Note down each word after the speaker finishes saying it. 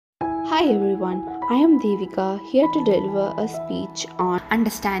Hi everyone, I am Devika here to deliver a speech on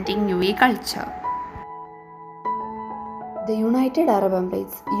understanding UAE culture. The United Arab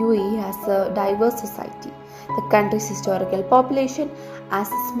Emirates UAE has a diverse society. The country's historical population has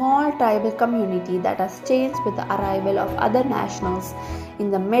a small tribal community that has changed with the arrival of other nationals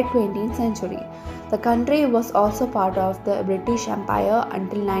in the mid 20th century. The country was also part of the British Empire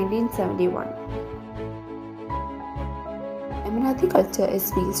until 1971. Emirati culture is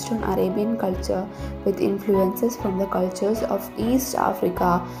based on Arabian culture with influences from the cultures of East Africa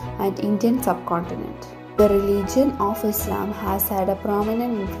and Indian subcontinent. The religion of Islam has had a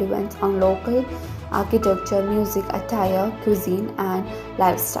prominent influence on local architecture, music, attire, cuisine, and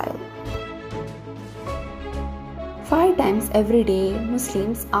lifestyle. 5 times every day,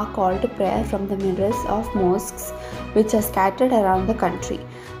 Muslims are called to prayer from the minarets of mosques which are scattered around the country.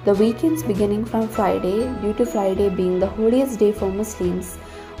 The weekends beginning from Friday, due to Friday being the holiest day for Muslims,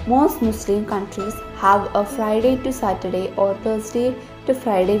 most Muslim countries have a Friday to Saturday or Thursday to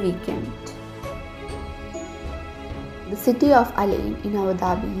Friday weekend. The city of Al Ain in Abu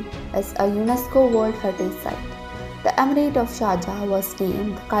Dhabi is a UNESCO World Heritage Site. The Emirate of Sharjah was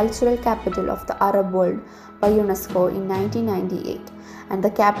named the cultural capital of the Arab world by UNESCO in 1998 and the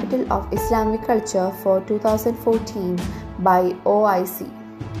capital of Islamic culture for 2014 by OIC.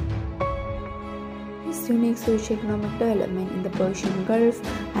 This unique socio-economic development in the Persian Gulf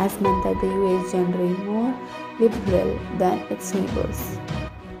has meant that the UAE is generally more liberal than its neighbors.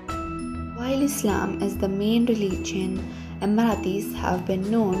 While Islam is the main religion, Emiratis have been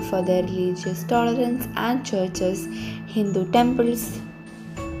known for their religious tolerance and churches. Hindu temples,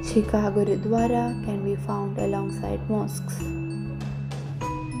 Shikha Gurudwara can be found alongside mosques.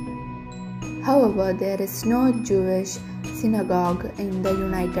 However, there is no Jewish synagogue in the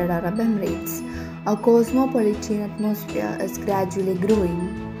United Arab Emirates. A cosmopolitan atmosphere is gradually growing.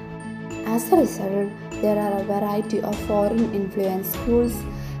 As a result, there are a variety of foreign-influenced schools,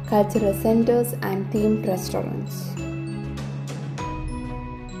 cultural centers, and themed restaurants.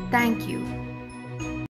 Thank you.